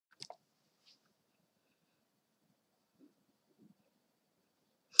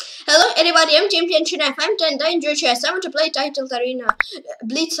everybody, I'm Champion Cherniaiev. I'm 10. I enjoy chess. I want to play Titled Arena,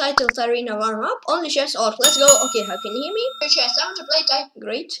 Blitz Titled Arena warm up. Only chess or let's go. Okay, how can you hear me? Chess. I want to play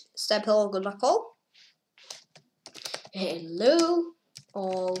Great. Step hello, good luck all. Hello,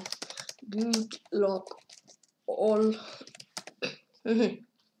 all. Good luck all.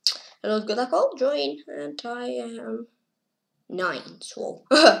 Hello, good luck all. Join, and I am 9. So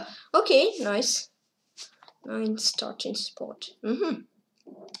okay, nice. 9 starting spot.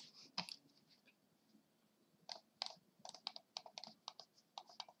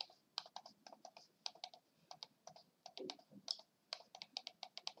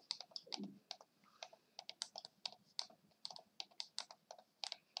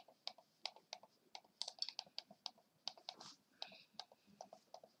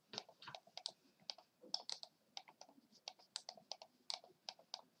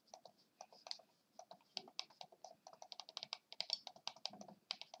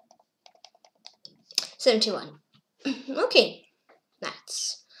 71. Okay,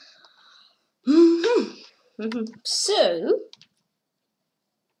 that's so.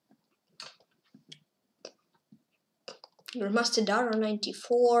 Grandmaster Dara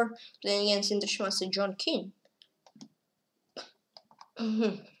 94 playing against International Master John King.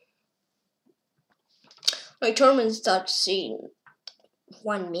 My tournament starts in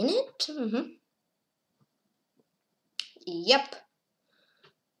 1 minute. Yep.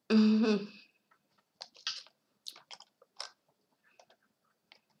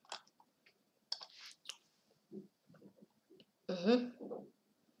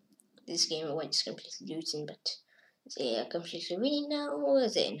 This game I was completely losing, but they are completely winning now.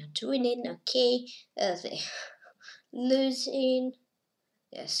 They're not winning. Okay, they're losing.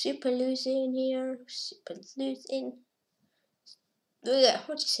 They're super losing here. Super losing.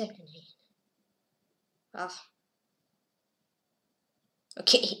 What is happening?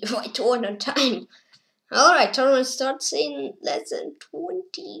 Okay, right one on time. Alright, tournament starts in less than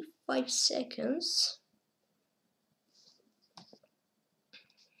 25 seconds.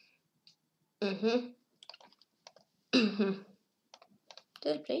 Did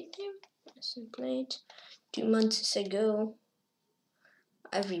I play there? Yes, I played 2 months ago.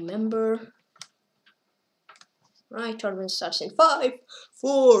 I remember. Right, tournament starts in 5,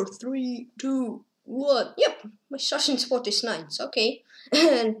 4, 3, 2, 1. Yep, my starting spot is 9. Okay,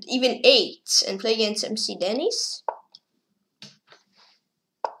 and even 8. And play against MC Dennis.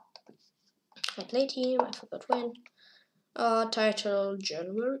 I played him. I forgot when. Title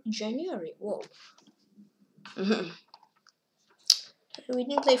January. Whoa. We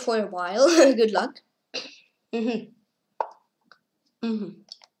didn't play for a while. Good luck.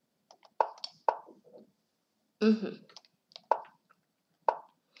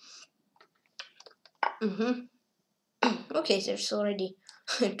 Okay, there's already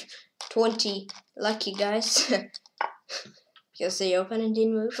 20 lucky guys because the opponent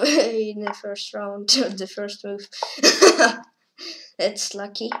didn't move in the first round, the first move. That's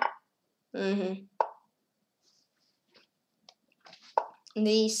lucky.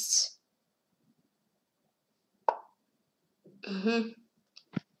 These.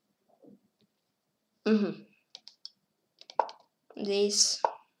 These.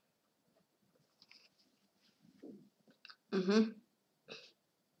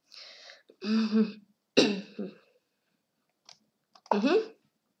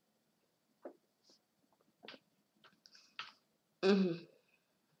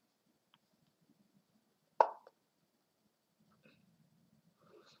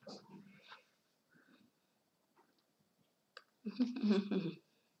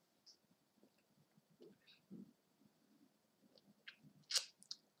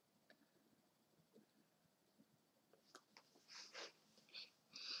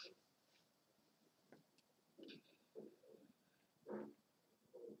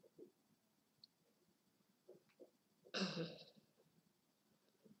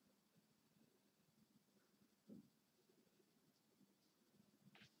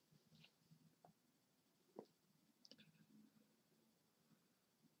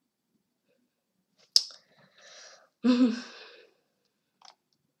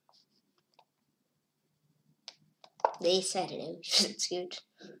 They said it. It's good.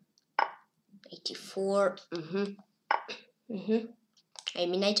 84. I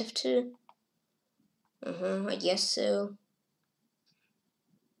mean, knight f2. I guess so.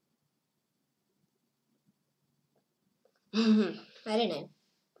 I don't know.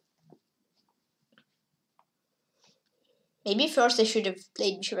 Maybe first I should have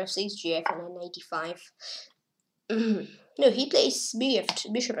played bishop f6, gf, and then 85. No, he plays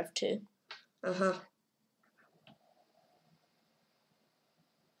bf2, bishop f2.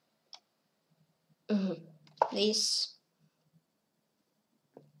 This.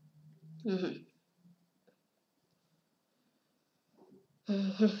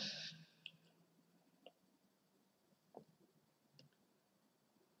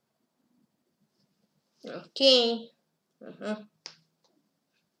 Okay.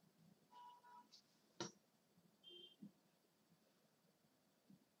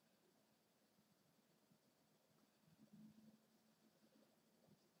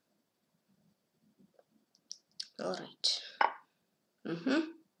 All right.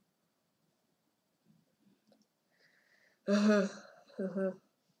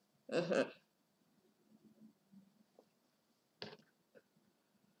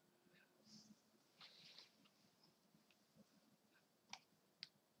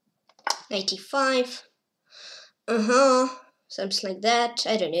 95. Something like that.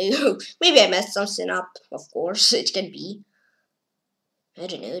 I don't know. Maybe I messed something up. Of course, it can be. I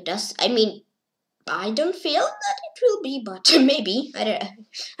don't know. I don't feel that it will be, but maybe.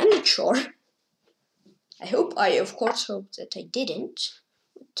 I'm not sure. I of course hope that I didn't.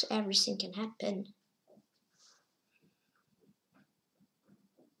 But everything can happen.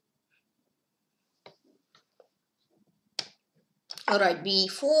 Alright,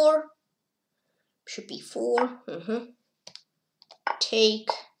 B4. Should be 4. Take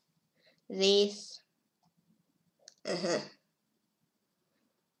this.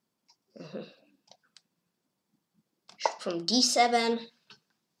 From D7.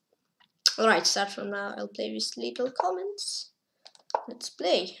 Alright, start from now. I'll play with little comments. Let's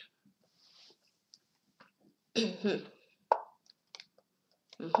play.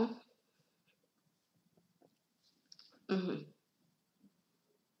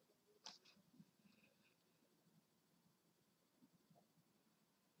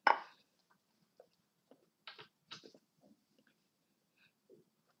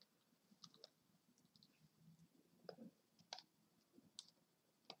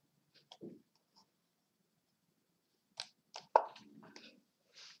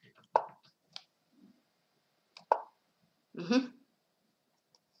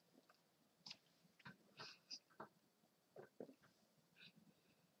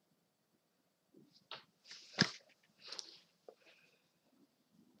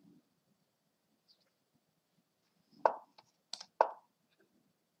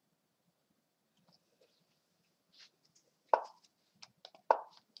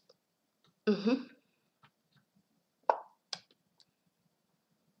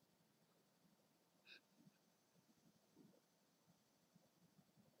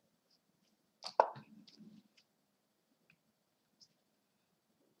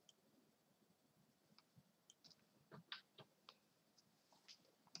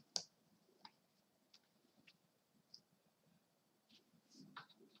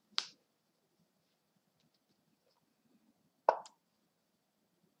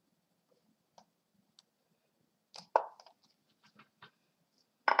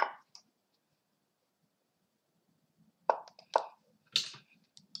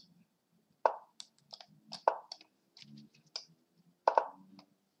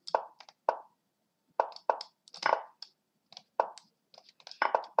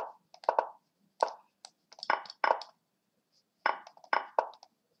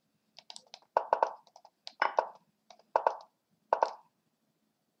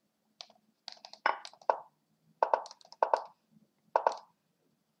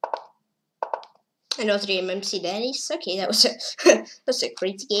 Another MMC Dennis. Okay, that was a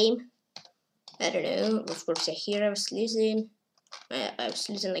great game. I don't know. Of course, here I was losing. I was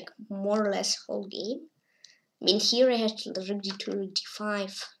losing like more or less whole game. I mean, here I had rook d2, rook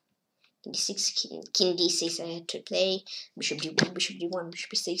d5, king d6, king d6. I had to play bishop d1, bishop d1,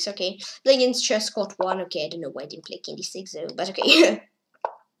 bishop b6. Okay, playing against chess court 1. Okay, I don't know why I didn't play king d6 though, but okay.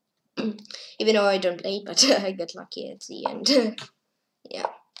 Even though I don't play it, but I got lucky at the end. Yeah.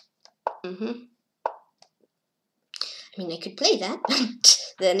 I mean, I could play that, but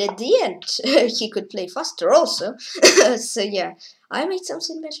then at the end, he could play faster also. So yeah, I made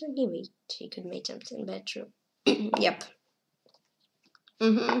something better and he could make something better. Yep.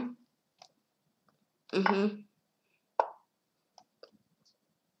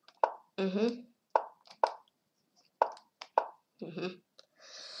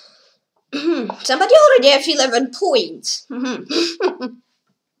 Somebody already have 11 points.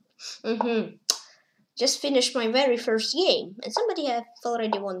 Just finished my very first game, and somebody have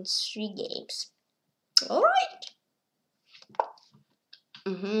already won 3 games. Alright.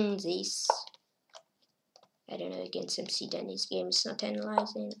 This. I don't know, against MC Denny's game is not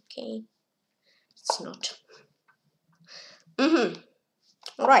analyzing. Okay. It's not.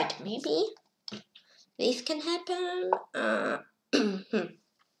 Alright, maybe. this can happen.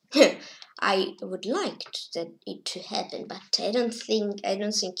 I would like it to happen, but I don't think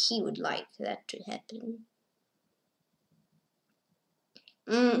he would like that to happen.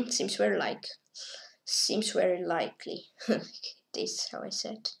 Seems very likely. This is how I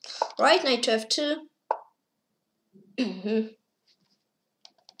said. Right, knight to f2.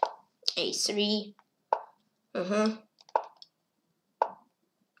 a3.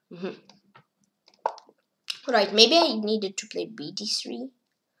 Right, maybe I needed to play bd3.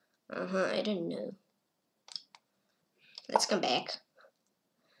 I don't know. Let's come back.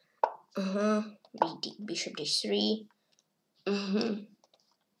 Bishop d3.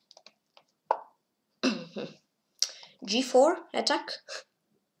 G4 attack.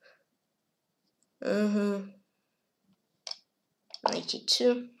 Knight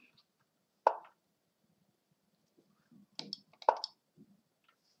e2.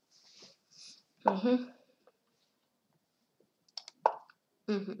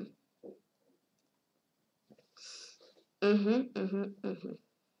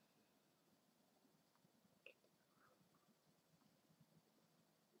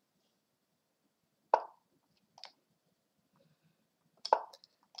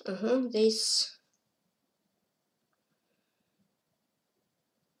 This.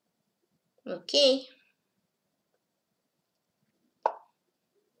 Okay.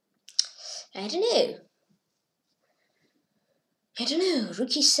 I don't know. Rook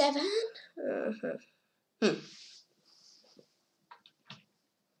e7.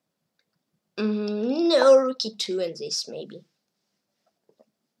 No, rook e2 and this maybe.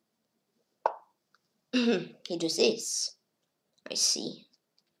 He does this. I see.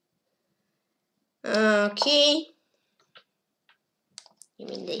 Okay. You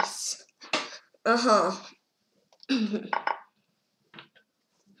mean this?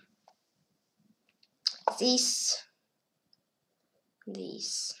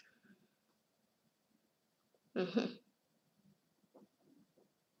 This.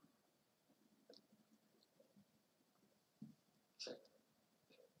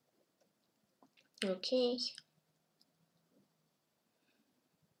 Okay.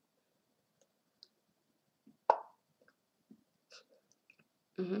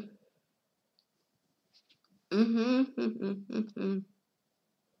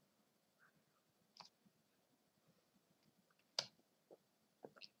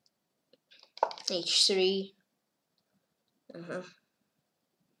 H3.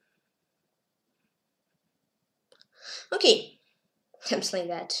 Okay. Comes like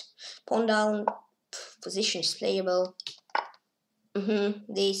that. Pawn down. Position is playable.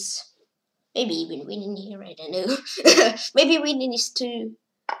 This. Maybe even winning here, I don't know. Maybe winning is too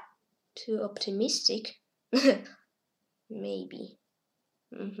optimistic. Maybe.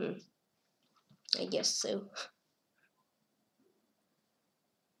 I guess so.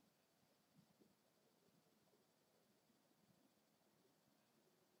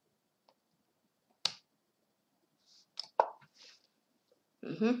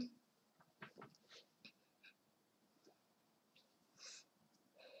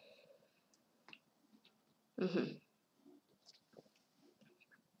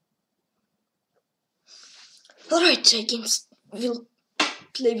 Alright, we'll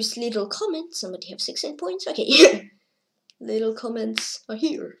play with little comments. Somebody have 16 points? Okay. Little comments are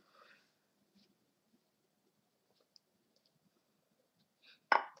here.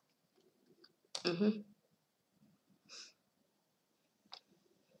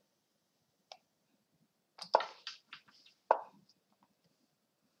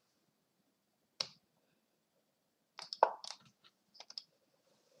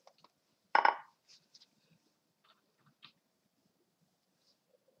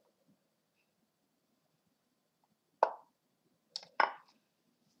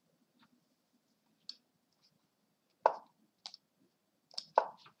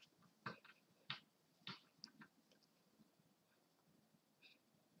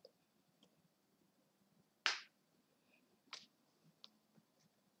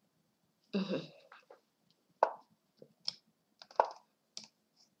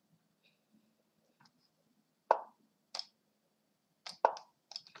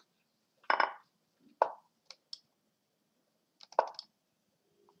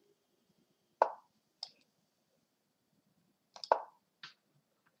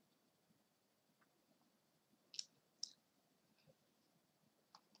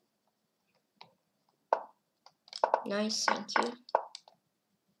 Nice, thank you.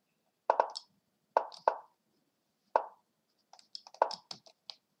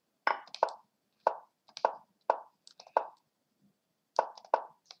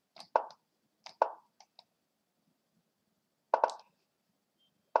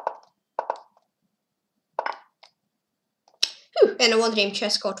 And a one game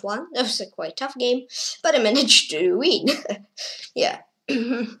chess got one. That was a quite tough game, but I managed to win. Yeah.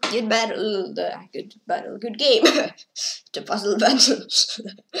 Good battle, good game. The puzzle battle.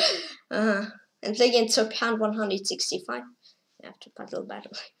 And play against pound 165. After puzzle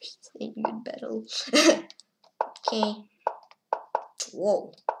battle. Good battle. Okay.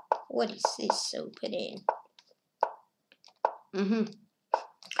 Whoa. What is this opening?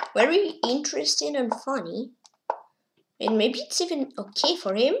 Very interesting and funny. And maybe it's even okay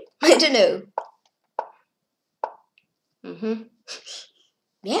for him. I don't know.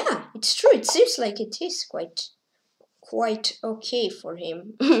 Yeah, it's true. It seems like it is quite okay for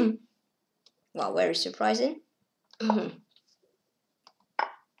him. Wow, very surprising.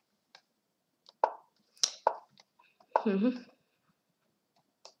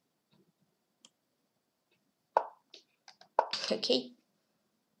 Okay.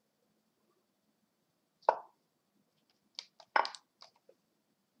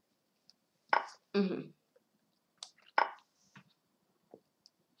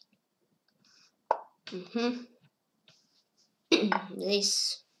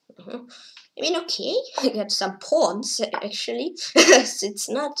 This. I mean, okay. I got some pawns actually. It's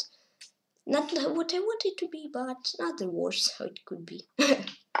not what I want it to be, but not the worst how it could be.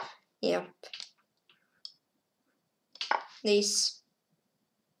 Yep. This.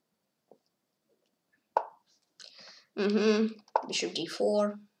 Bishop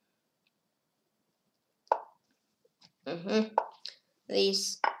d4.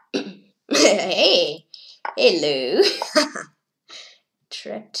 This. Hey. Hello.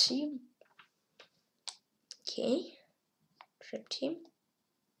 Trapped him. Okay. Trapped him.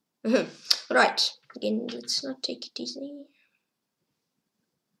 Right. Again, let's not take it easy.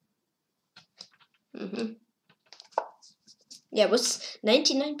 Yeah, it was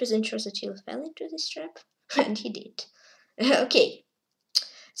 99% sure that he'll fall into this trap. And he did. Okay.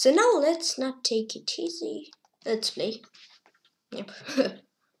 So now let's not take it easy. Let's play. Yep.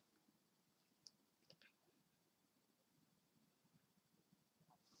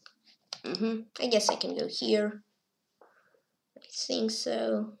 I guess I can go here. I think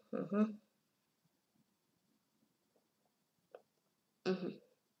so.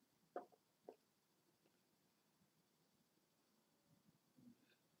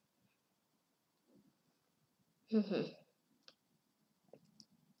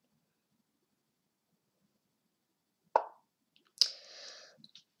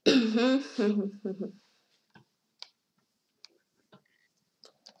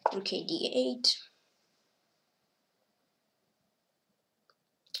 Okay, d8.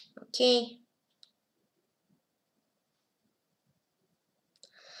 Okay.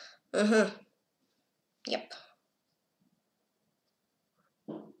 Yep.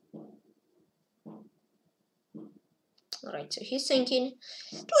 Alright, so he's thinking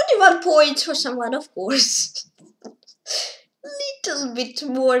 21 points for someone, of course. Little bit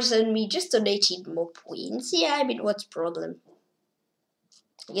more than me, just donated more points. Yeah, I mean, what's the problem?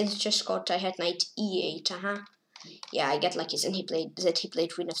 Against chess Scott, I had knight e8, Yeah, I get lucky then he played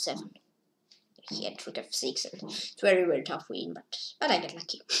queen f7. He had rook f6, and it's very, very tough win, but I get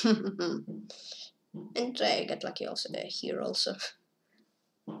lucky. And I get lucky also here also.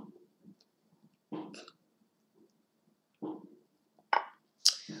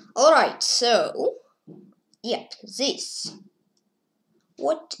 Alright, so yep, this.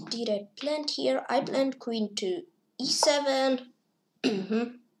 What did I plant here? I planned queen to e7.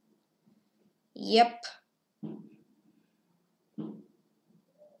 Yep.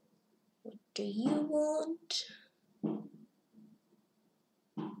 What do you want?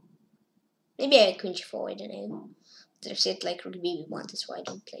 Maybe I had queen g4, I don't know. There's it like rook b1, that's why I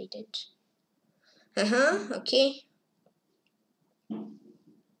don't play it. Okay.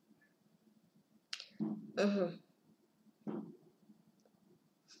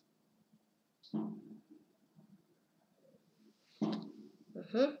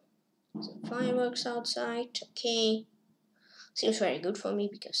 Some fireworks outside, okay. Seems very good for me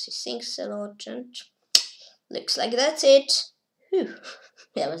because he thinks a lot, and looks like that's it. Whew.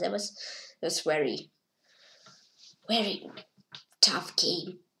 Yeah, that was very, very tough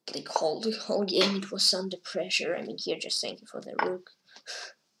game. Like whole game it was under pressure. I mean, here just thank you for the rook.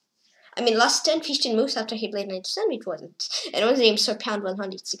 I mean, last 10-15 moves after he played knight to 7, it wasn't. And it was named Sir Pound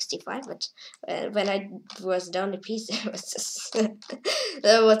 165, but when I was down the piece, that was just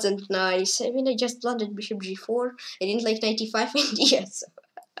that wasn't nice. I mean, I just blundered bishop g4. I didn't like 95 ideas, so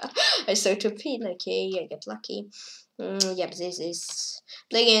I saw to pin. Okay, I get lucky. Yep, this is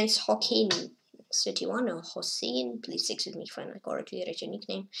play against Hawking. 31 or Hossein. Please excuse me if I not correctly read your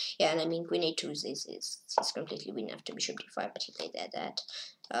nickname. Yeah, and I mean Queen A2 is completely win after Bishop D5, but he played that.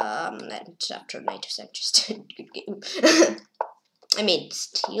 And after Knight F7, just a good game. I mean,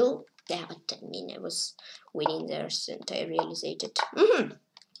 still, yeah, but I mean, I was winning there, and I realized it.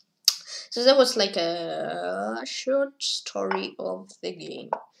 So that was like a short story of the game.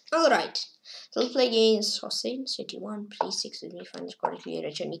 Alright, so let's play against Hossein, 31. Please excuse me if I not correctly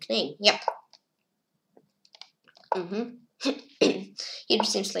read your nickname. Yep. It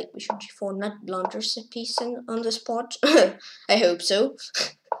seems like Bishop G4 not blunders a piece on the spot. I hope so.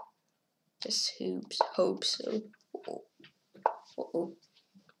 Just hope so. Uh-oh.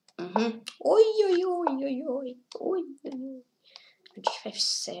 Oi, oi, oi, oi, oi, oi, oi. 25,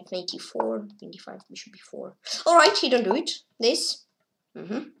 7, 84, 25, Bishop B4. Alright, he don't do it. This.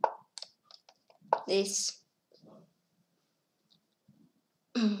 This.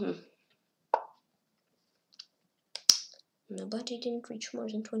 Nobody didn't reach more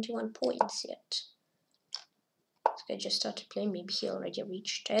than 21 points yet. This guy just started playing. Maybe he already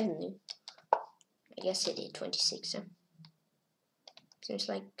reached, I don't know. I guess he did 26. Seems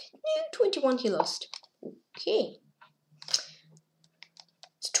like 21 he lost. Okay.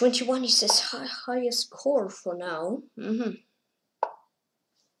 So 21 is his highest score for now.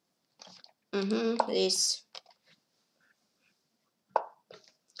 This.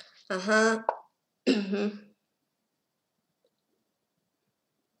 I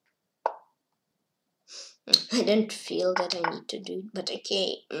don't feel that I need to do it, but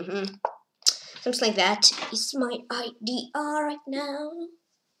okay. Seems like that is my idea right now.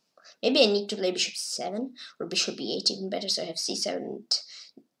 Maybe I need to play Bishop 7 or Bishop B8 even better, so I have C7 and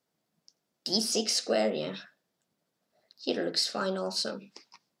D6 square, yeah. Here looks fine also.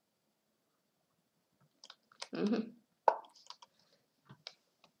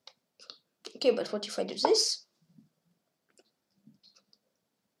 Okay, but what if I do this?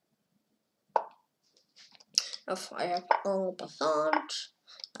 I have en passant.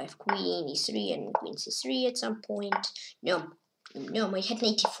 I have Queen E3 and Queen C3 at some point. No, I had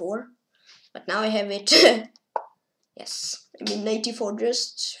 94, but now I have it. Yes, I mean 94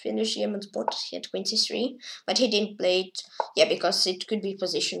 just finished game on spot. He had Queen C3, but he didn't play it. Yeah, because it could be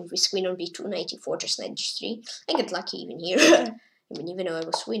positioned with Queen on B2, 94 just knight G3. I get lucky even here. I mean, even though I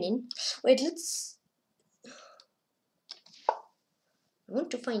was winning. Wait, let's. I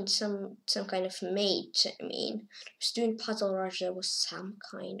want to find some kind of mate. I mean, I was doing Puzzle Rush, there was some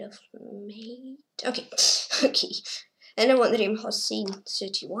kind of mate. Okay, okay. And I want him Hossein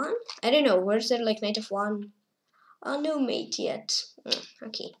 31. I don't know, where's there like Knight of 1? Oh, no mate yet.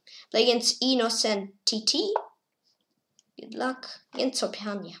 Okay. Play against Innocent TT. Good luck. Against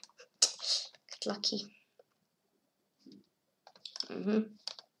Sopiania. Get lucky.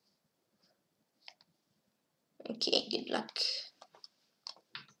 Okay, good luck.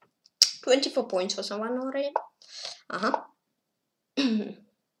 24 points for someone already.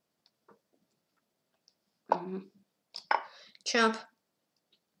 Champ.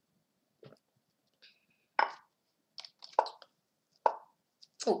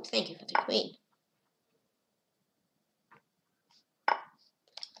 Oh, thank you for the queen.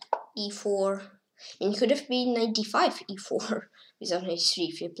 E4. And it could have been 95 E4 without 93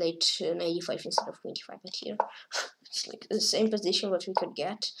 if you played 95 instead of 25. But here, it's like the same position what we could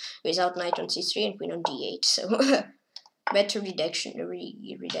get without knight on C3 and queen on D8. So better reduction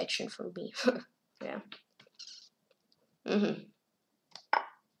for me. Yeah.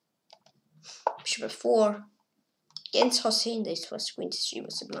 Bishop F4 against Hossein. This was queen C3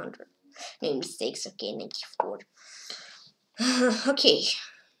 was a blunder. No mistakes. Okay, 94. Okay.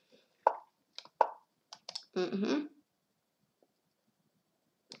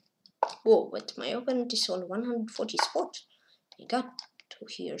 Whoa, but my opponent is on 140 spot. He got to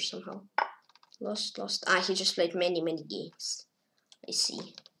here somehow. Lost. Ah, he just played many games. I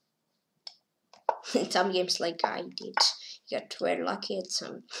see. In some games like I did. He got very lucky at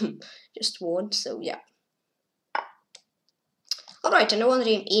some. Just won, so yeah. Alright, and I want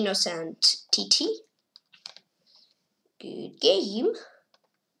him Innocent TT. Good game.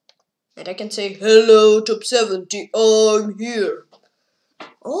 And I can say, hello, top 70, I'm here.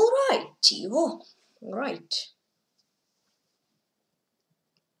 Alright, Tio. Alright.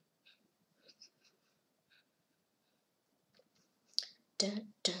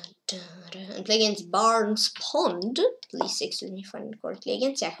 And play against Barnes Pond. Please excuse me if I'm correctly.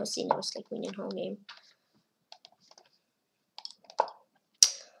 Against Hossein, I was like winning whole game.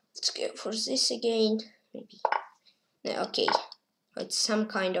 Let's go for this again. Maybe. No, okay. It's some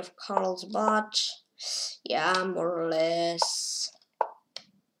kind of Carlsbad. Yeah, more or less.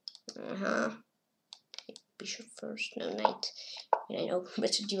 bishop first. No, knight. I know,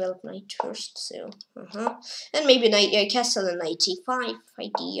 better develop knight first. So, and maybe knight castle and knight e5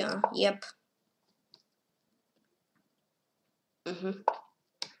 idea. Yep.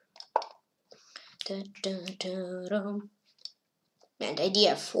 And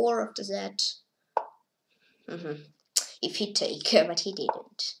idea 4 after that. If he take, but he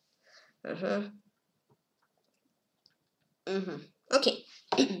didn't. Okay.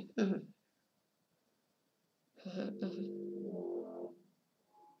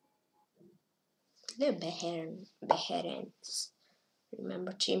 The Beherens.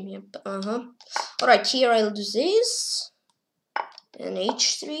 Remember team, yep. Alright, here I'll do this. And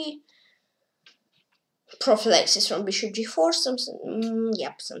h3. Prophylaxis from bishop g4, something,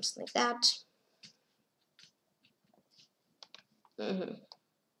 yep, something like that.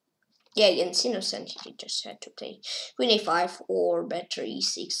 Yeah, against Innocent, he just had to play queen a5 or better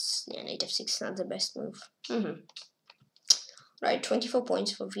e6. Yeah, knight f6 not the best move. Right, 24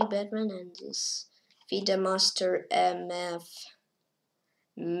 points for V Batman and this FIDE Master MF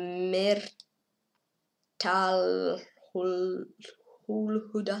Mirtal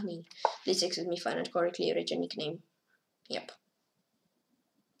Hudani. Please excuse me if I not correctly read your nickname. Yep.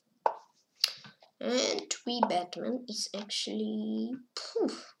 And V Batman is actually,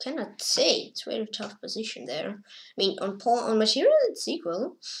 cannot say, it's very tough position there. I mean, on material it's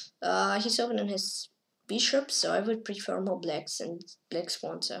equal. His opponent has bishops, so I would prefer more blacks, and black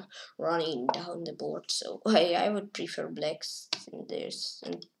pawns are running down the board, so I would prefer blacks in there's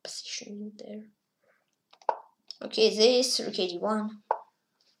in position there. Okay, this rook d1.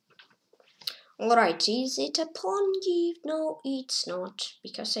 Alright, is it a pawn give? No, it's not,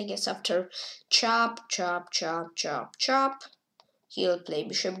 because I guess after chop, he'll play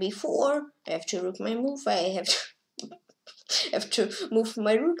bishop b4. I have to rook my move. I have to move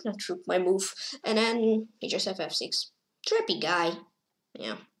my rook, not rook my move, and then he just have f6. Trappy guy,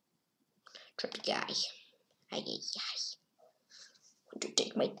 yeah, trappy guy. I want to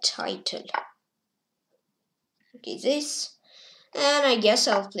take my title. Okay, this. And I guess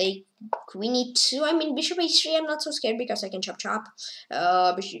I'll play queen e2. I mean, bishop h3, I'm not so scared because I can chop.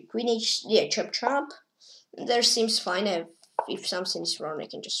 Bishop, queen h, yeah, chop. There seems fine. If something is wrong, I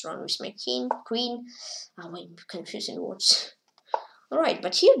can just run with my queen. Oh, I'm confusing words. Alright,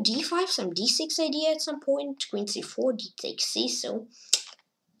 but here d5, some d6 idea at some point. Queen c4, d takes c, so...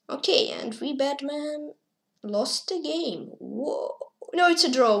 Okay, and V Batman lost the game. Whoa. No, it's a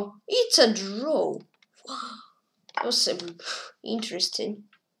draw. It's a draw. Wow. That was interesting.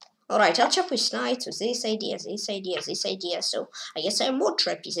 Alright, I'll chop with knight, with this idea, so I guess I'm more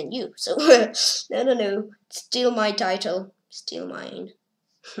trappy than you, so no, still my title, still mine.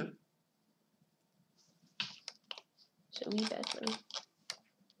 So we Batman.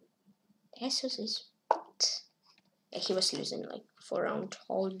 Yes, this. Yeah, he was losing like 4 round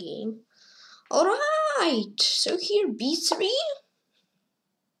whole game. Alright, so here b3.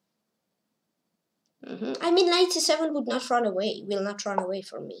 I mean, knight c7 would not run away, will not run away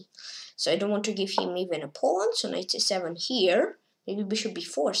from me. So I don't want to give him even a pawn, so knight c7 here. Maybe bishop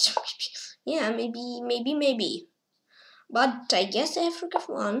b4, so yeah, maybe. But I guess I have rook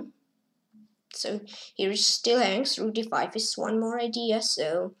f1. So here it still hangs, rook d5 is one more idea,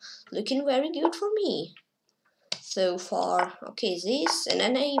 so looking very good for me. So far, okay, this, and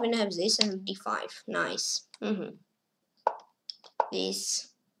then I even have this and rook d5, nice. This.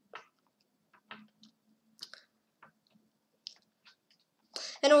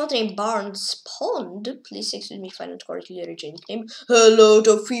 And what name Barnes Pond? Please excuse me if I don't correctly read your nickname. Hello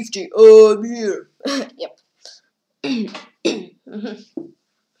to 50, I'm here. Yep.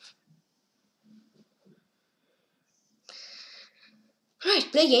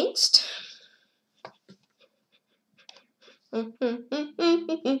 Right, play against.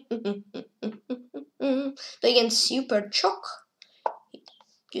 Play against Super Choc.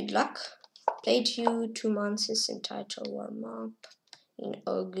 Good luck. Played you 2 months in title warm up. In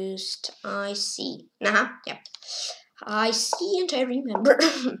August, I see. Yep. I see and I remember.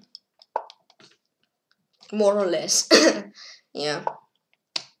 More or less. Yeah.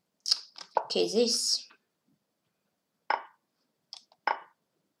 Okay, this.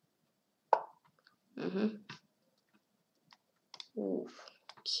 Ooh.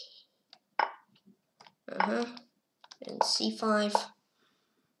 Okay. And c5.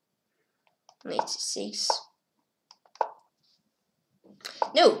 Knight c6.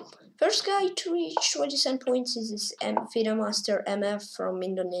 No! First guy to reach 27 points is this FIDE Master MF from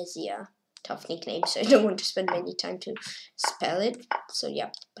Indonesia. Tough nickname, so I don't want to spend many time to spell it. So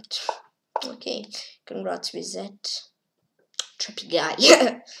yeah, but okay. Congrats with that. Trappy guy.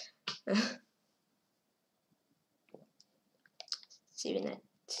 It's even a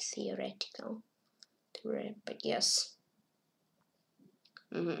theoretical, but yes.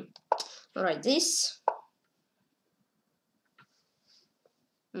 Alright, this.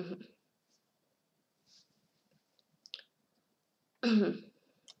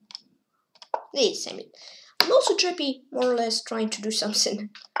 This, I mean. I'm also trippy, more or less trying to do something.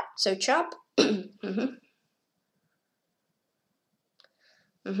 So chop.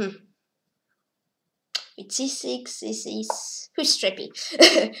 It's C6, this is... Who's trippy?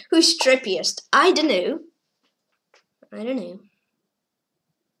 Who's trippiest? I don't know.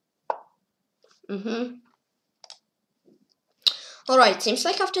 Alright, seems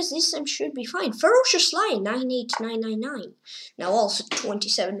like after this I should be fine. Ferocious Lion, 98999. Now also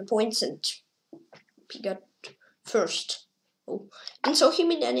 27 points and he got first. Oh, and so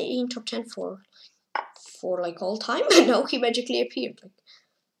him in top 10 for like all time, and now he magically appeared. Like,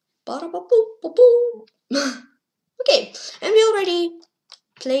 ba-da-ba-boom-ba-boom. Okay, and we already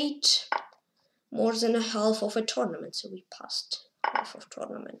played more than a half of a tournament, so we passed half of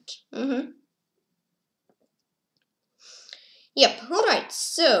tournament. Yep, alright,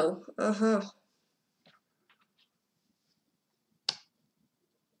 so,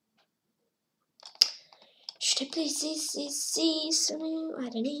 should I play this? I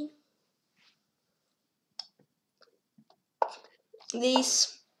don't know.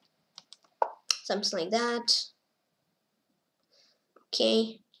 This. Something like that.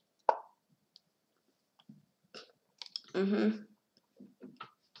 Okay.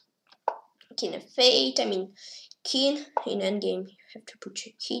 King of Fate, I mean, king in endgame, you have to put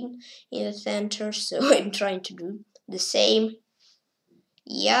your king in the center, so I'm trying to do the same.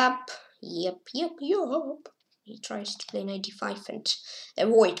 Yup. He tries to play 95 and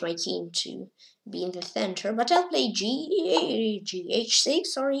avoid my king to be in the center, but I'll play H6,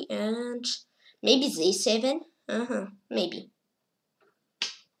 sorry, and maybe Z7. Maybe.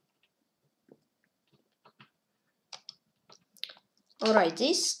 Alright,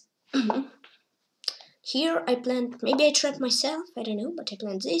 this. Here I planned, maybe I trap myself, I don't know, but I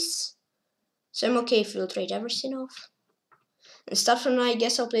planned this. So I'm okay if we'll trade everything off. And start from now, I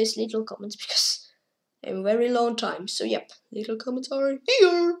guess I'll place little comments because I'm very low on time. So yep, little comments are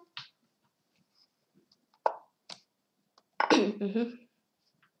here.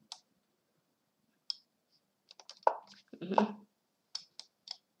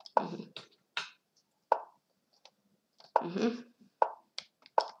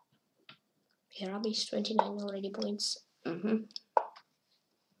 Here I'll be 29 already points.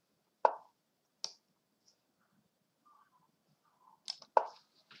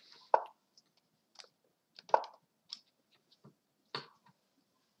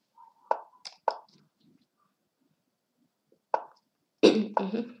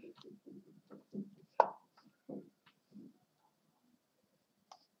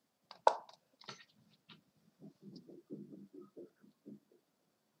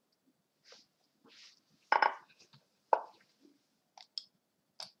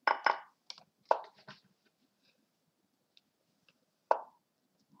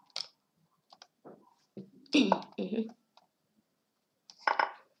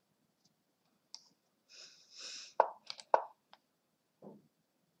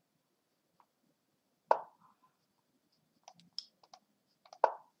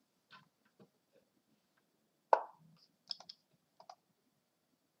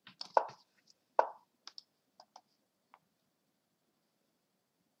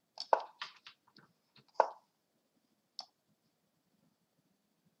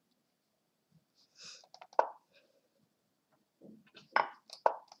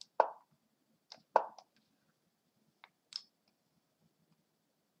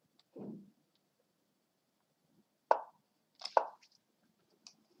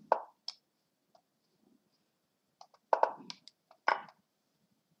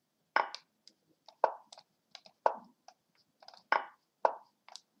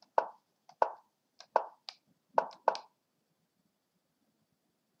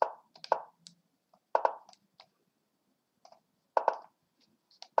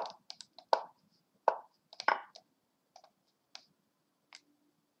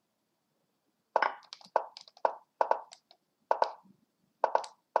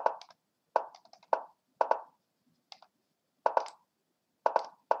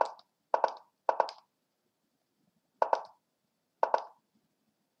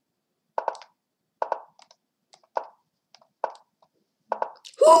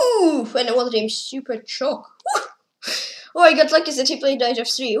 Ooh, when I was him super choke. Oh, I got lucky that he played knight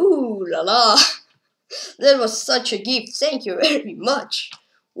f3. Ooh la la. That was such a gift. Thank you very much.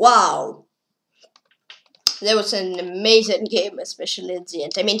 Wow. That was an amazing game, especially at the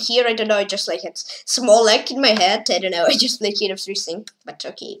end. I mean, here, I don't know, I just like had small lag in my head. I don't know, I just played King of 3 sync, but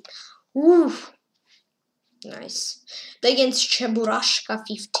okay. Ooh. Nice. Play against Cheburashka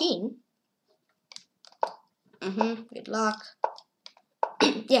 15. Good luck.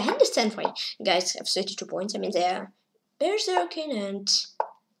 Yeah, I understand why guys have 32 points. I mean, they're berserking, and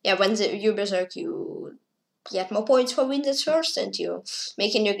yeah, when you berserk, you get more points for wins first, and you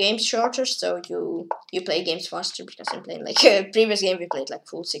making your games shorter, so you play games faster. Because I'm playing like previous game, we played like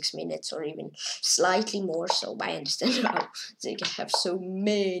full 6 minutes or even slightly more. So I understand how they can have so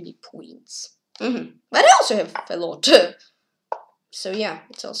many points. But I also have a lot. So yeah,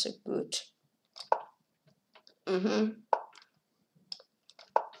 it's also good.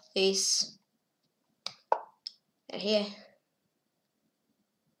 This here.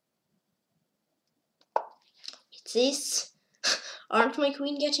 It's this. Aren't my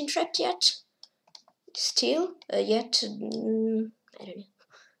queen getting trapped yet? Still? Yet? I don't know.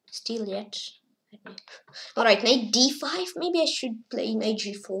 Still yet? I don't know. Alright, knight d5. Maybe I should play knight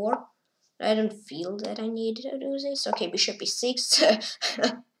g4. I don't feel that I need to do this. Okay, bishop e6.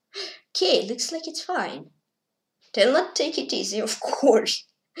 Okay, looks like it's fine. They'll not take it easy, of course.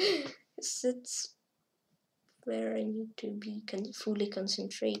 That's where I need to be fully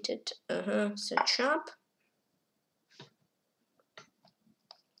concentrated. So chop.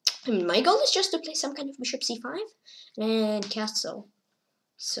 I mean, my goal is just to play some kind of bishop c5 and castle.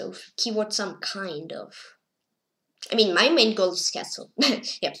 So keyword some kind of. I mean, my main goal is castle.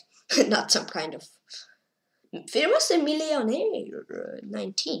 Yep, not some kind of. Famous Millionaire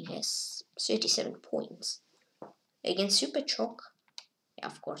 19 has 37 points against Super Choc. Yeah,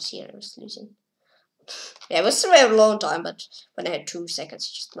 of course, here I was losing. Yeah, it was a long time, but when I had 2 seconds, I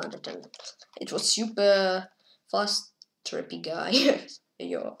just landed, and it was super fast, trippy guy.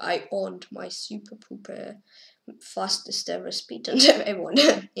 Yo, I owned my super pooper fastest ever speed, and I won.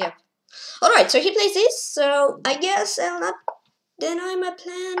 Yeah. Alright, so he plays this, so I guess I'll not deny my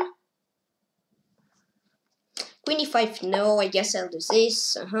plan. Queen e5, no, I guess I'll do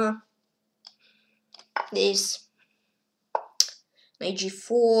this. This. Knight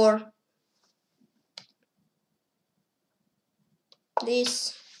g4.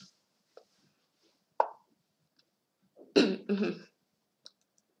 This. Okay.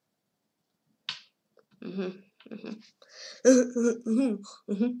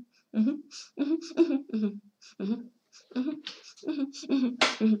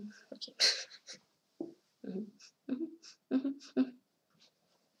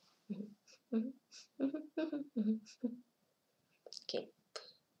 Okay.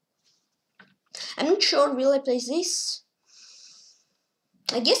 I'm not sure, will I play this?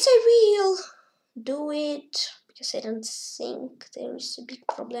 I guess I will do it, because I don't think there is a big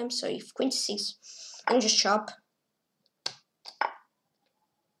problem. So if queen c6, I'm just chop.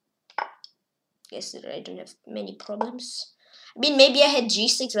 Guess that I don't have many problems. I mean, maybe I had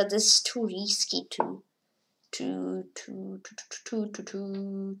g6, but this is too risky, too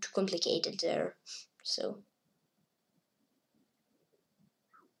complicated there. So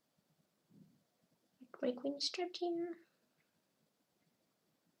my queen is trapped here.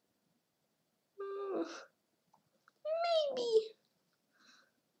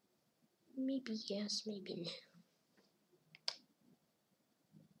 Maybe yes, maybe no.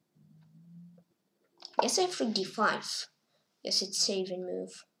 Yes, I have rook d5. Yes, it's saving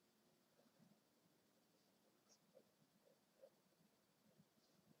move.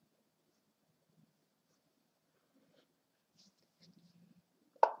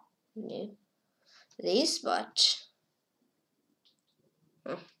 No, this, but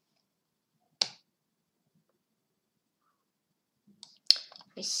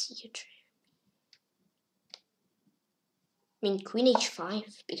I see you. I mean, queen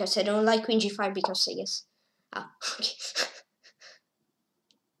h5, because I don't like queen g5, because I guess. Ah, okay.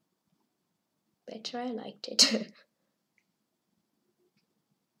 Better I liked it.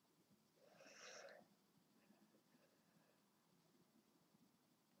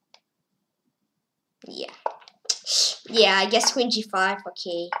 Yeah. Yeah, I guess queen g5,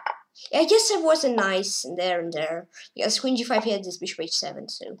 okay. I guess I wasn't nice there and there. Because queen g5 had this bishop h7,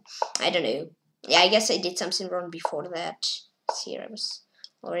 so I don't know. Yeah, I guess I did something wrong before that. Here I was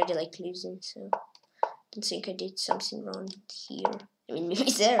already like losing, so I don't think I did something wrong here. I mean,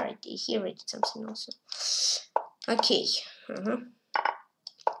 maybe there I did. Here I did something also. Okay.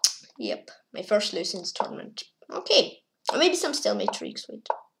 Yep, my first lose in this tournament. Okay, or maybe some stalemate tricks. Wait.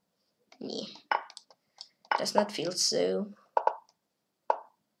 Yeah. Does not feel so.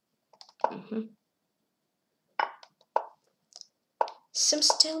 Some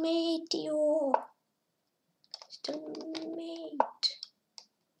stalemate, yo. Stalemate.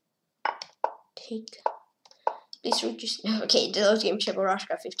 Take. Please reduce. Okay, the last game,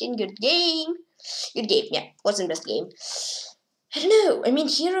 Cheborashka 15. Good game. Good game, yeah. Wasn't best game. I don't know. I mean,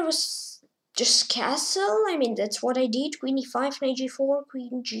 here I was just castle. I mean, that's what I did. Queen e5, knight g4,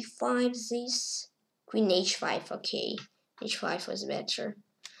 queen g5, this. Queen h5, okay. h5 was better.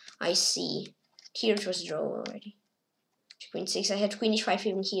 I see. Here it was draw already. Queen 6. I had queen h5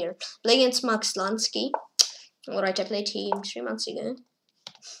 even here. Play against Max Lansky. Alright, I played him 3 months ago.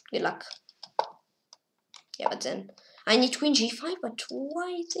 Good luck. Yeah, but then I need queen g5, but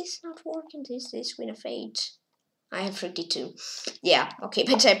why is this not working? This queen f8. I have 32. Yeah, okay,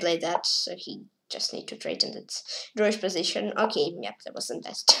 but I played that, so he just need to trade in that drawish position. Okay, yeah, that wasn't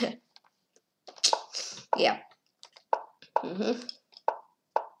best. Yeah.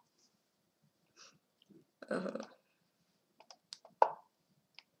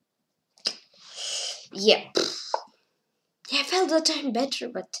 Yeah. Yeah, I felt that time better,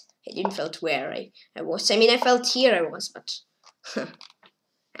 but I didn't felt where I was. I mean, I felt here I was, but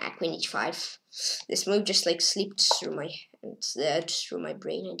queen h5. This move just like slipped through my hands, through my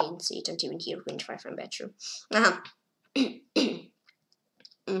brain. I didn't see it until even here. Queen h5, I'm better.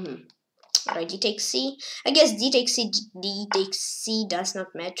 Alright, d takes c. I guess d takes c does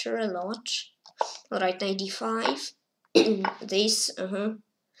not matter a lot. Alright, knight d5. This, I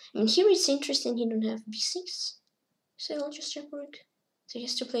mean, here it's interesting. He don't have b6, so I'll just check rook. So he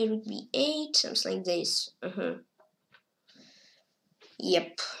has to play rook b8, something like this.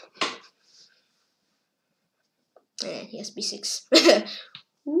 Yep. He has b6.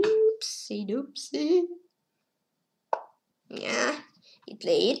 Oopsie doopsie. Yeah, he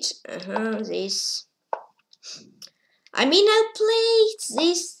played this. I mean, I'll play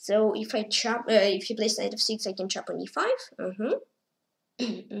this. So if I chop, if he plays knight f6, I can chop on e5.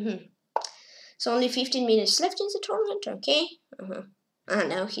 So only 15 minutes left in the tournament. Okay.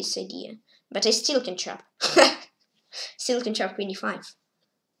 Now his idea, but I still can chop. Still can chop queen e5.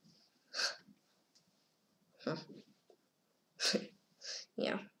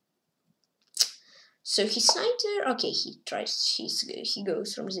 Yeah. So his side there. Okay, he tries. He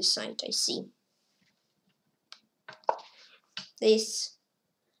goes from this side. I see. This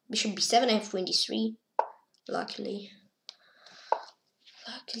bishop b7. I have queen d3. Luckily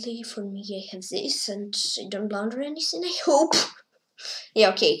for me, I have this, and I don't blunder anything. I hope. Yeah.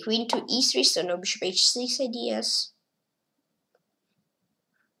 Okay. Queen to e3. So no bishop h6 ideas.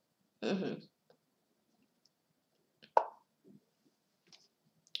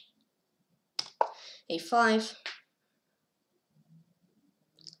 a5.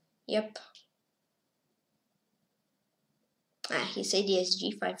 Yep. His idea is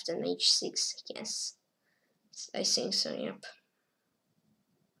g5 then h6. Yes, I think so. Yep.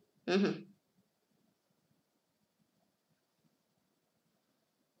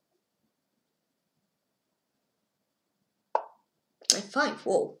 f5.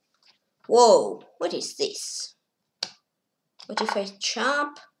 Whoa. Whoa. What is this? What if I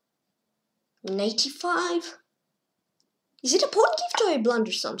chop? 95. Is it a pawn gift or I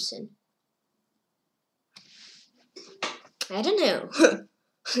blunder something? I don't know.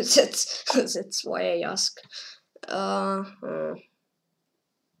 That's why I ask.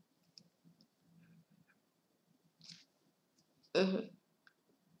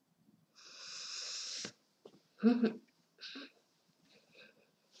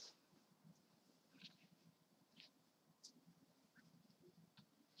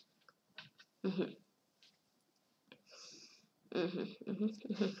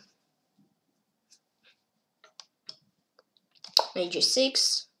 Knight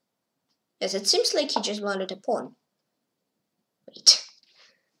g6. Yes, it seems like he just blundered a pawn. Wait.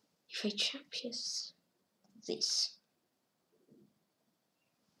 If I chop his this.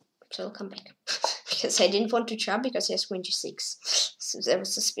 So I'll come back. Because I didn't want to chop because he has queen g6. So that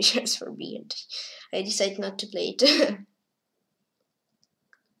was suspicious for me, and I decided not to play it.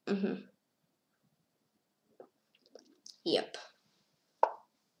 Yep.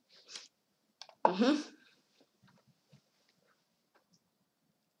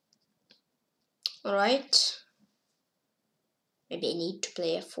 Alright. Maybe I need to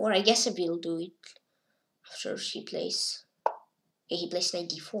play f4. I guess I will do it after he plays. Okay, he plays knight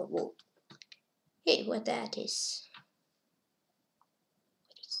d4. Whoa. Hey, what that is?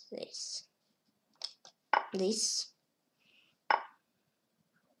 What is this? This.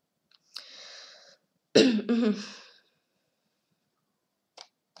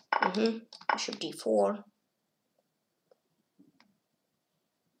 Bishop d4.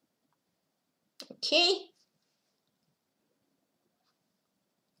 Okay.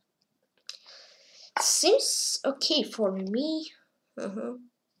 seems okay for me. What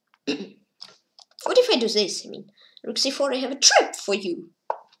if I do this? I mean, rook c4, I have a trap for you.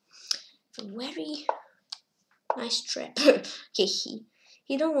 A very nice trap. Okay,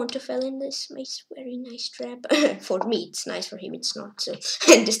 he don't want to fall in this very nice trap. For me, it's nice. For him, it's not. So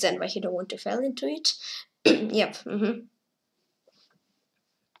I understand why he don't want to fall into it. Yep. Okay,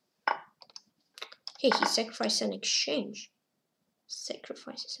 he sacrifices an exchange.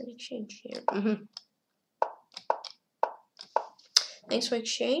 Sacrifices an exchange here. Thanks for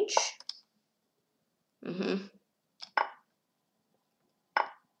exchange.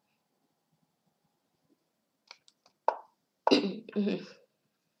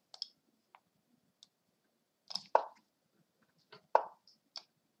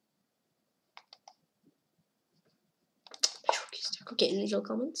 Okay, little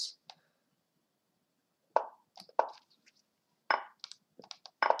comments.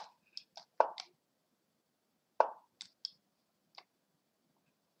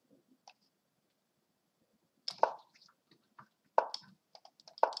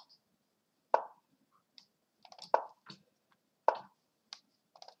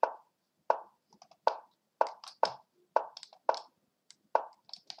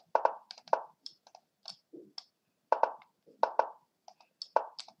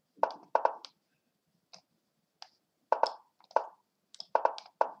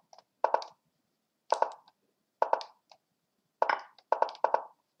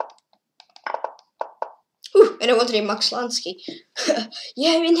 And I wanted a Max Lansky.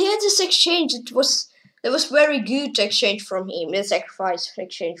 Yeah, I mean, he had this exchange. It was very good exchange from him. The sacrifice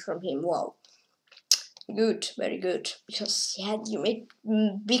exchange from him. Wow, good, very good. Because you made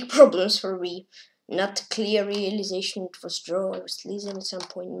big problems for me. Not clear realization. It was draw. I was losing at some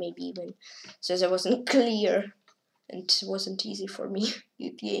point, maybe even. So that wasn't clear, and it wasn't easy for me.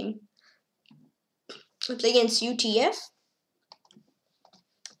 Good game. I play against UTF.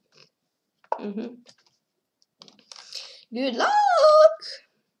 Good luck!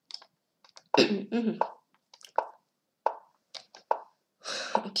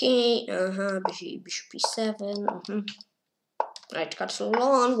 Okay, bishop e7. Right, castle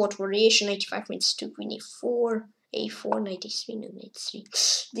on. What variation? 95 minutes to queen e4, a4, 93, no, 93.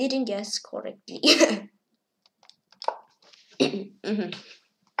 Didn't guess correctly.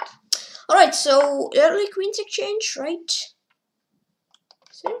 Alright, so early queens exchange, right?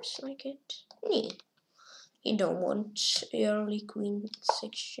 Seems like it. Yeah. You don't want early queens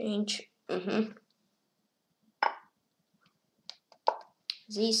exchange.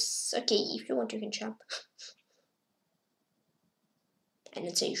 This, okay, if you want you can jump. I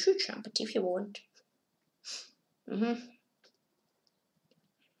didn't say you should jump, but if you want. No.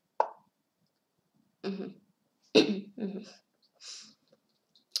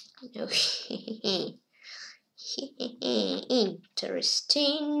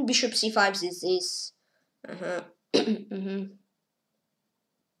 Interesting. Bishop c5 is this.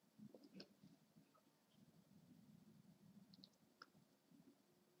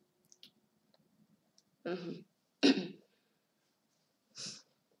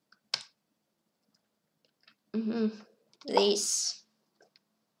 This.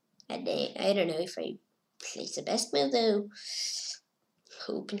 And I don't know if I play the best move though.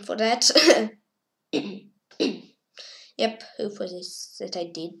 Hoping for that. Yep, hope for this that I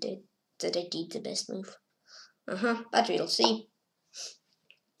did the best move. But we'll see.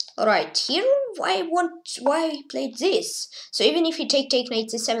 Alright, here why I played this. So even if you take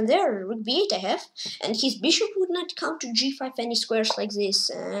knight c7 there, rook b8 I have, and his bishop would not come to g5 any squares like this,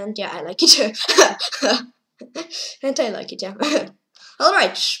 and yeah, I like it. And I like it, yeah.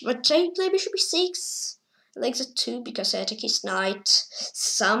 Alright, but I play bishop e6. I like that too because I attack his knight.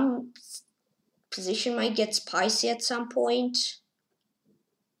 Some position might get spicy at some point.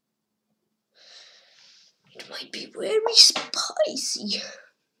 It might be very spicy.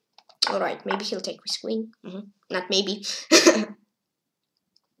 Alright, maybe he'll take with queen. Not maybe.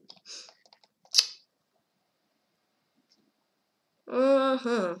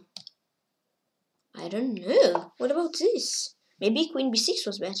 I don't know. What about this? Maybe queen b6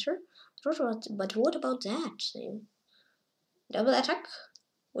 was better. But what about that? Double attack?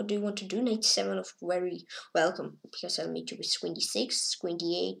 What do you want to do? Knight 7 of very welcome. Because I'll meet you with queen d6, queen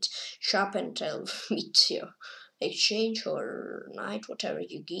d8, sharp, and I'll meet you. Exchange or knight, whatever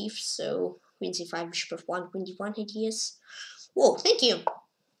you give. So queen c5, bishop f1, queen d1 ideas. Whoa, thank you.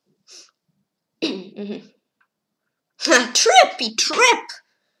 Trappy trap!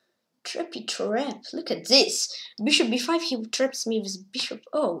 Trappy trap. Look at this. Bishop b5, he traps me with bishop.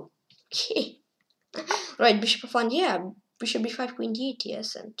 Oh, okay. Right, bishop f1, yeah. Bishop b5, queen d8,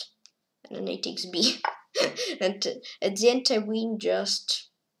 yes, and and then knight takes b. And at the end I win just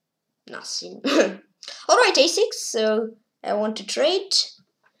nothing. Alright, a6, so I want to trade.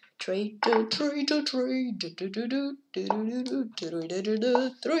 Trade.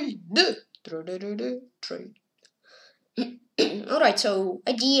 Alright, so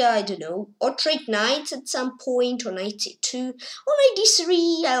idea, I don't know, or trade knights at some point, or knight c2, or knight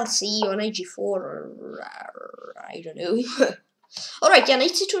d3, I'll see, or knight g4, or I don't know. Alright, yeah,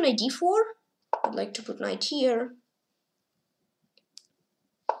 knight c2, knight d4, I'd like to put knight here.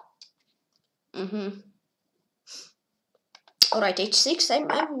 Alright, h6, I'm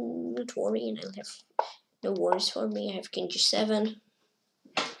not worrying, I'll have no worries for me, I have king g7.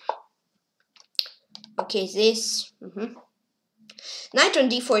 Okay, this, knight on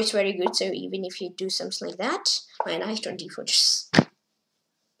d4 is very good, so even if you do something like that, my knight on d4 just,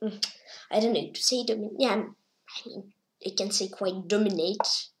 I don't know, to say dominate, yeah, I mean, I can say quite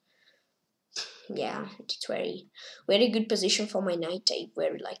dominate. Yeah, it's very good position for my knight, I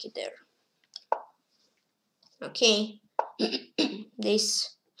very like it there. Okay,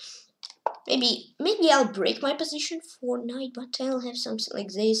 this, maybe I'll break my position for knight, but I'll have something like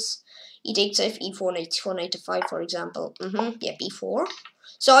this. E takes f, e4, knight c4, knight f5, for example. Yeah, b4.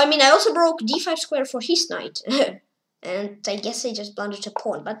 So, I mean, I also broke d5 square for his knight. And I guess I just blundered a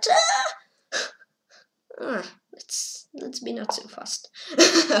pawn, but... let's be not so fast.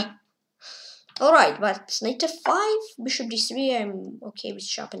 Alright, but knight f5, bishop d3, I'm okay with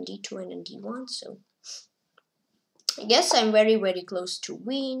sharp and d2 and then d1, so... I guess I'm very, very close to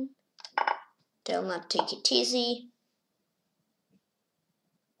win. They'll not take it easy.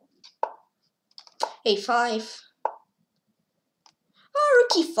 a5. Oh,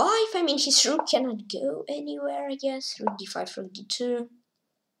 rook e5. I mean, his rook cannot go anywhere, I guess. Rook d5, rook d2.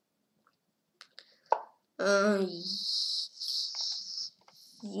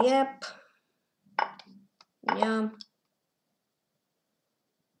 Yep. Yeah.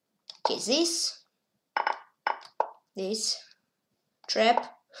 Okay, this.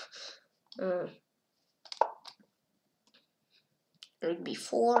 Trap. Rook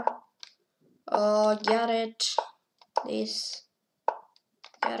b4. Oh, got it. This.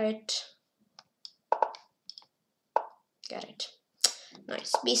 Got it. Got it.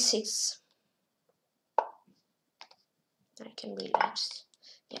 Nice. b6. I can relax.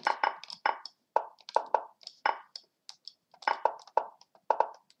 Yep.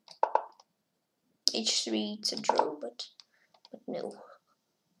 h3, it's a draw, but no.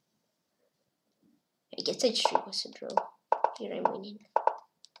 I guess h3 was a draw. Here I'm winning.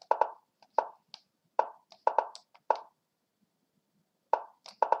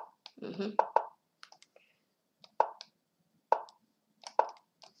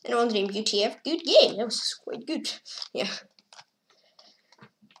 And on Dream UTF, good game. That was quite good. Yeah.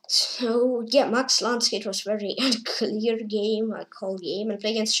 So yeah, Max Landscape was very unclear game. I call game and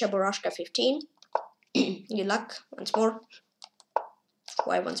play against Shaborashka 15. Good luck once more.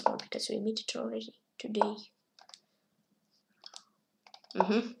 Why once more? Because we meet it already today.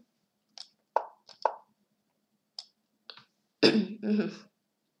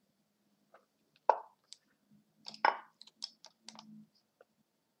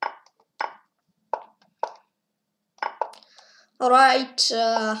 Alright,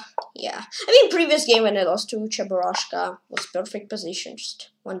 yeah. I mean, previous game when I lost to Chabarashka was perfect position.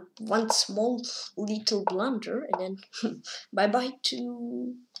 Just one small little blunder, and then bye-bye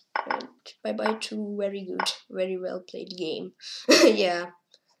to very good, very well played game. Yeah.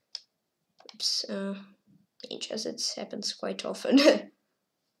 Oops, as it happens quite often.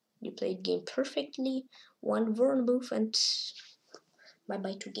 You played game perfectly, one wrong move, and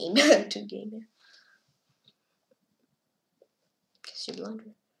bye-bye to game. To game, yeah. You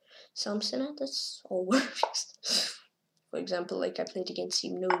blunder something and that's over. For example, like I played against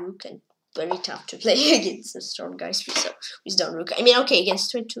him no rook, and very tough to play against the strong guys with down rook. I mean, okay, against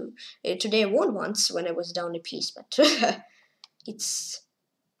 22 today I won once when I was down a piece, but it's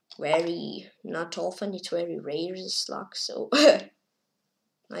very not often. It's very rare, this luck. So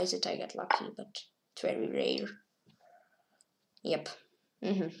nice that I got lucky, but it's very rare. Yep.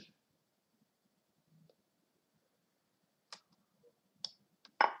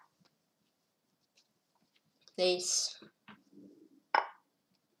 This.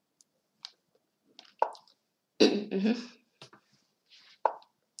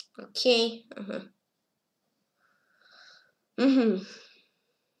 Okay.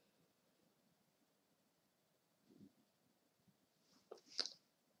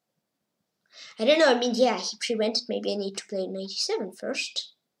 I don't know, I mean, yeah, he prevented, maybe I need to play 97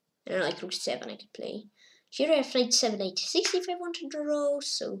 first. I don't know, like rook 7 I could play. Here I have knight 7, 96 if I want to draw,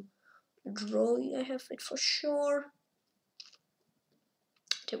 so Draw, I have it for sure.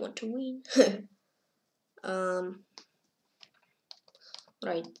 They want to win.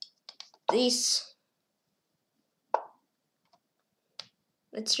 Right, this.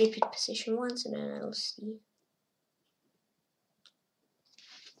 Let's repeat position once and then I'll see.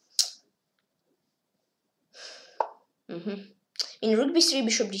 In rook b3,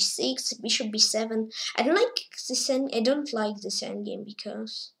 bishop d6, bishop b7. I don't like this end. I don't like this endgame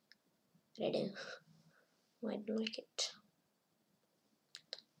because I don't know. I don't like it.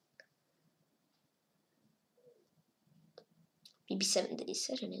 bb7, that is,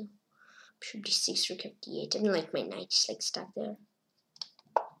 I don't know. Bishop d6, rook f d8. I don't like my knight is like stuck there.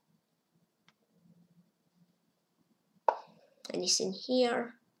 And it's in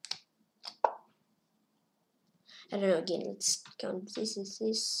here. I don't know, again, let's count this is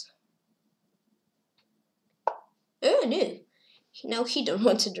this. Oh no! Now he don't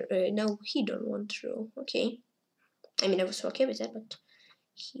want to now he don't want to draw. Okay. I mean, I was okay with that, but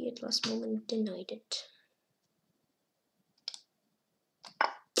he at last moment denied it.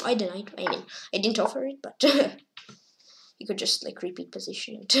 I denied, I mean, I didn't offer it, but you could just like repeat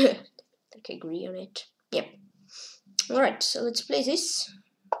position and like agree on it. Yep. Alright, so let's play this.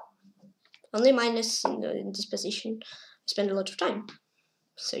 Only minus in this position, I spend a lot of time.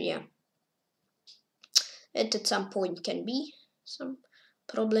 So yeah. It at some point can be some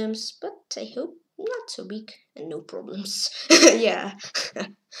problems, but I hope not so big and no problems. Yeah.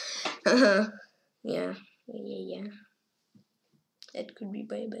 Yeah. That could be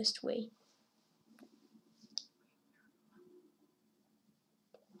my best way.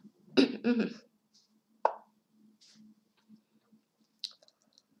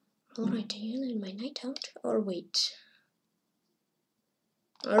 Alright, I let my knight out. Or wait.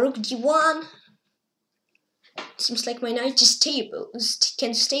 Rook d1. Seems like my knight is stable.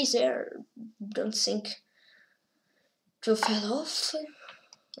 Can stay there. Don't think it will fall off.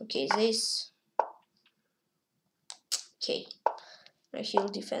 Okay, this. Okay. Now he'll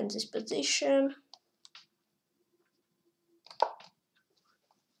defend this position.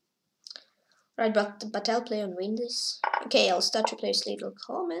 Right, but I'll play on win this. Okay, I'll start to place little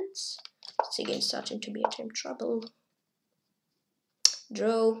comments. It's again starting to be a time trouble.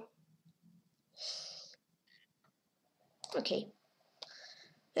 Draw. Okay.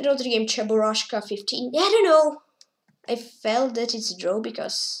 I draw the game Chaburashka 15. Yeah, I don't know. I felt that it's a draw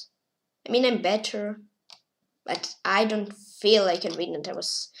because, I mean, I'm better, but I don't feel I can win it. I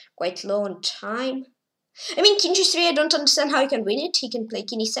was quite low on time. I mean, King G3, I don't understand how he can win it. He can play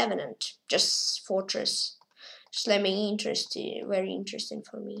King E7 and just fortress. Slamming very interesting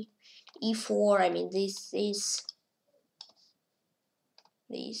for me. E4, I mean, this,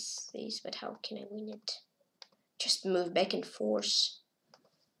 but how can I win it? Just move back and forth.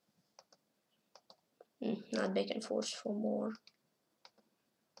 Not back and forth for more.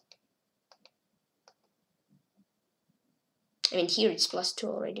 I mean, here it's +2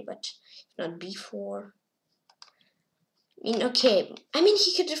 already, but not b4. I mean, okay. I mean,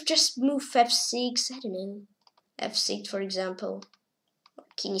 he could have just moved f6. I don't know. f6, for example.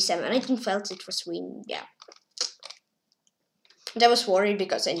 King e7. And I didn't felt it was win. Yeah. And I was worried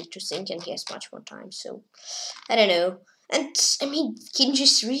because I need to think and he has much more time. So, I don't know. And, I mean, King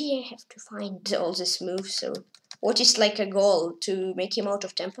g3, I have to find all this moves. So, what is like a goal? To make him out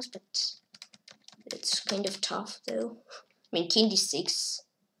of tempos, but it's kind of tough, though. I mean, King d6.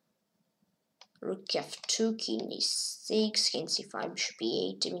 Rook f2, King e6, King c5, bishop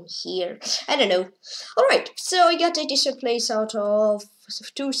e8, I mean here, I don't know. Alright, so I got 83rd place out of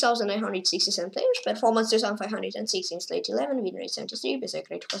 2,967 players, performance 2,506 in slate 11, win rate 73, basic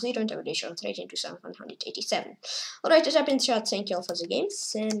rate for 0, and evaluation rating 2,187. Alright, let's up in chat, thank you all for the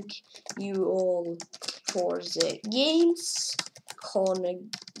games, thank you all for the games,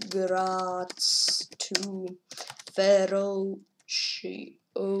 congrats to Ferocious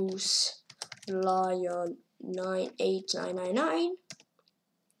Lion 98999,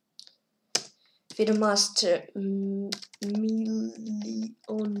 Vidmaster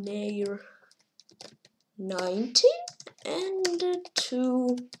Millionaire 19, and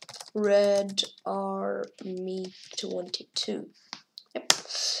to Red Army 22. Yep.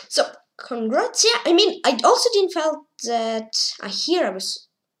 So congrats. Yeah, I mean, I also didn't felt that. Here I was.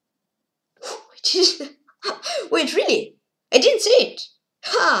 Wait, really? I didn't see it.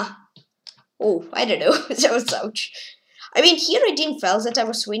 Huh. Oh, I don't know. That was ouch. I mean, here I didn't feel that I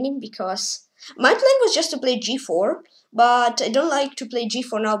was winning because my plan was just to play g4, but I don't like to play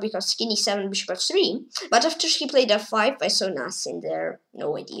g4 now because King e7, bishop f3. But after he played f5, I saw nothing there.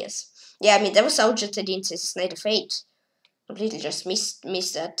 No ideas. Yeah, I mean, that was ouch that I didn't see this knight of 8. completely just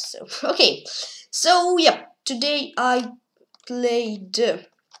missed that. So okay, so yeah, today I played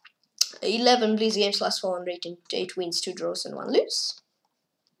 11 Blitz games, last 400, 8 wins, 2 draws, and 1 lose.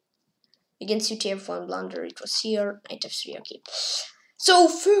 Against UTF 1 blunder, it was here, knight f3, okay. So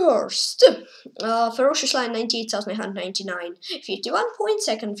first, Ferocious Lion 98,999, 51 points.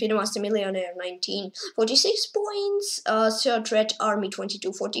 Second, Freedom Master Millionaire 1946 points. Third, Red Army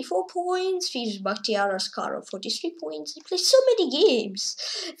 2244 points. Fifth, Bakhtiar Askarov 43 points. He played so many games.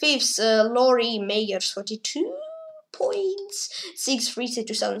 Fifth, Lori Mayers 42 points. Sixth, Freeze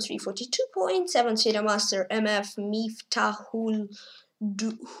 2003 42 points. Seventh, Freedom Master MF Miftahul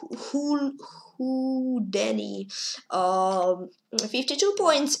Danny 52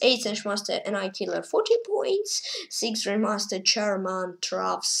 points, 8th Grandmaster and I Killer 40 points, 6th Grandmaster Chairman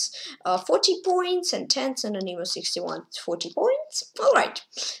Travs 40 points, and 10th Anonymous 61 40 points. Alright,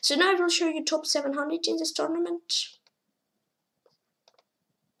 so now I will show you top 700 in this tournament.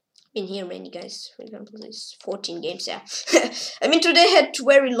 Been here many guys, for example, this 14 games, yeah. I mean, today had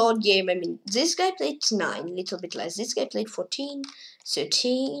very low game. I mean, this guy played 9, little bit less. This guy played 14,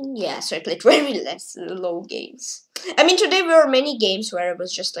 13, yeah, so I played very less low games. I mean, today there were many games where it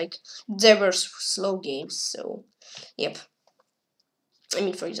was just like, there were slow games, so, yep. I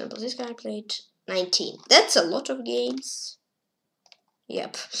mean, for example, this guy played 19. That's a lot of games.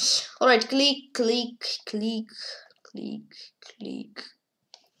 Yep. Alright,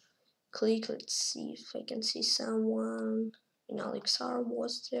 click, let's see if I can see someone. And Alex R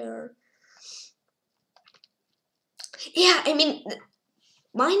was there. Yeah, I mean,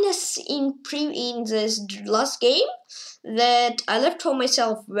 minus in this last game that I left for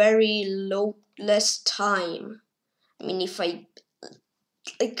myself very less time. I mean, if I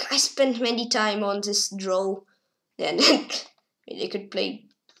spent many time on this draw, then I could play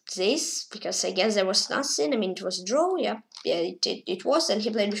this, because I guess there was nothing. I mean, it was a draw, yeah, it was, and he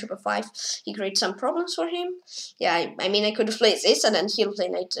played bishop f5. He created some problems for him. Yeah, I mean, I could have played this, and then he'll play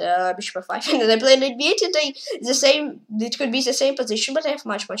knight bishop f5, and then I played knight b8, and it could be the same position, but I have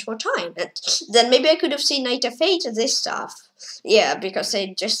much more time. And then maybe I could have seen knight f8 and this stuff. Yeah, because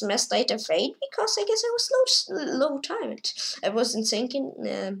I just messed knight f8, because I guess I was low time. I wasn't thinking,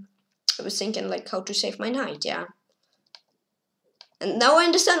 I was thinking like how to save my knight, yeah. And now I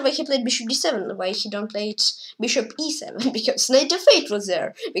understand why he played bishop d7, why he don't play bishop e7, because knight f8 was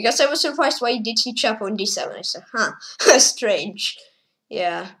there. Because I was surprised why did he chop on d7. I said, huh, strange.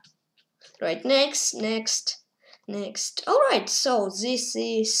 Yeah. Right, next. Alright, so this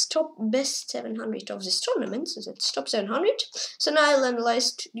is top best 700 of this tournament, so that's top 700. So now I'll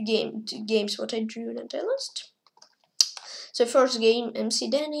analyze games what I drew and I lost. So first game, MC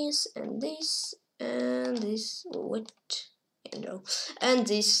Dennis, and this, what? And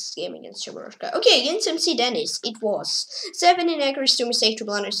this game against Chabarashka. Okay, against MC Dennis, it was 7 in accuracy, 2 mistake, 2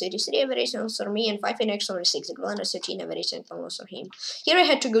 blunders, 33 average for me, and 5 in accuracy, 6 blunders, 13 average and for him. Here I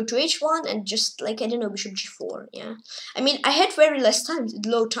had to go to h1 and just like, I don't know, bishop g4, yeah. I mean, I had very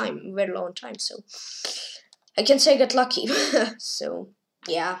low time, very long time, so I can say I got lucky. So,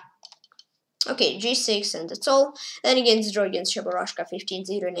 yeah. Okay, g6, and that's all. Then against draw against Chabarashka,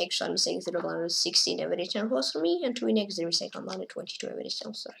 15-0, next one mistake, 0 blunders, 16 average and was for me, and 2 next 0 mistake on blunder, 22 average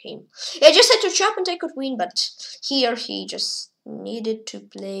and for him. Yeah, I just had to chop and I could win, but here he just needed to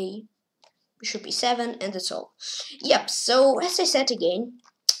play bishop e7, and that's all. Yep, so as I said again,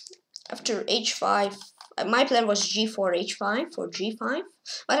 after h5, my plan was g4, h5 for g5,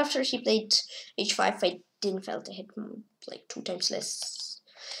 but after he played h5, I didn't felt I had like 2 times less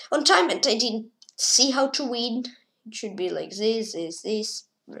on time, and I didn't see how to win. It should be like this,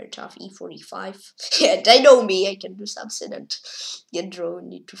 very tough, e4, e5. Yeah, I know me, I can do something and get drawn,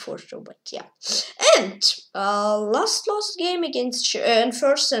 need to force draw, but yeah. And last game against, and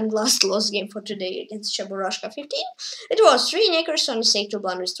first and last game for today against Chabarashka 15. It was 3 in accuracy, 1 mistake, 2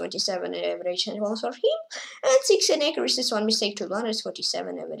 blunders, 27 average and balance for him, and 6 in accuracy, 1 mistake, 2 blunders,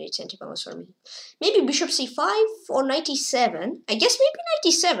 47 average and balance for me. Maybe bishop c5 or knight e7. I guess maybe knight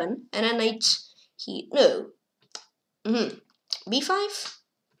e7 and a knight b5.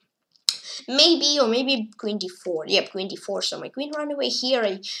 Maybe, or maybe queen d4. Yep, queen d4, so my queen ran away. Here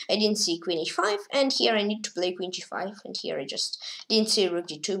I didn't see queen h5, and here I need to play queen g5, and here I just didn't see rook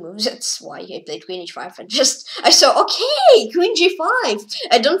g2 moves. That's why I played queen h5, and I saw, okay, queen g5.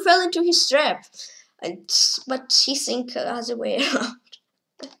 I don't fall into his trap, but he think other way around.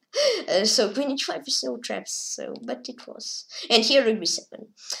 So queen h5 is no traps, so, but it was. And here rook b7.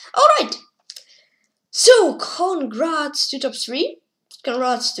 Alright, so congrats to top 3.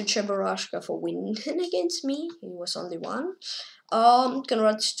 Congrats to Chabarashka for winning against me. He was only 1.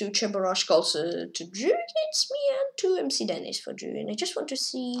 Congrats to Chebarashk, also to Drew against me, and to MC Dennis for Drew. And I just want to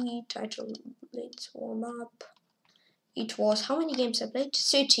see title Blitz warm up. It was, how many games I played?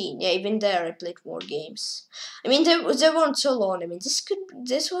 13. Yeah, even there I played more games. I mean, they weren't so long. I mean,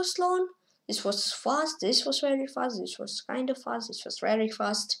 this was long. This was fast. This was very fast. This was kind of fast. This was very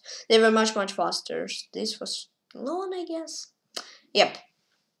fast. They were much faster. This was long, I guess. Yep.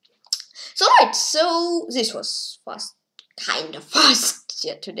 So right, so this was fast, kind of fast.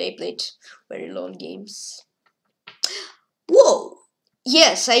 Yeah, today played very long games. Whoa.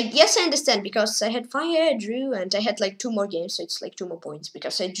 Yes, I understand, because I had fire, drew, and I had like 2 more games, so it's like 2 more points,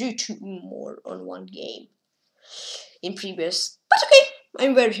 because I drew 2 more on 1 game in previous. But okay,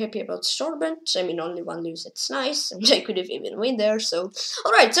 I'm very happy about Stormbrand. I mean, only 1 lose, it's nice, and I could have even win there, so.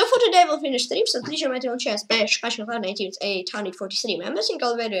 Alright, so for today we'll finish stream, so please remember to share Bash, Passion Cloud 843 members, thank you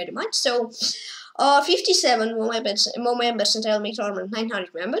all very much, so. 57 more members until I make tournament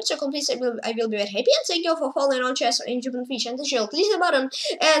 900 members. So please, I will be very happy, and thank you for following on chess in Jupiter Fish and the show. Please the button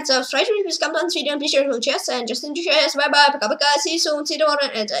and subscribe to me. Please come down the video and please share on chess and just into chess. Bye bye. See you soon. See you tomorrow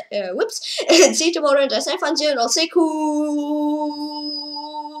and whoops. See you tomorrow and have fun soon. I'll say cool.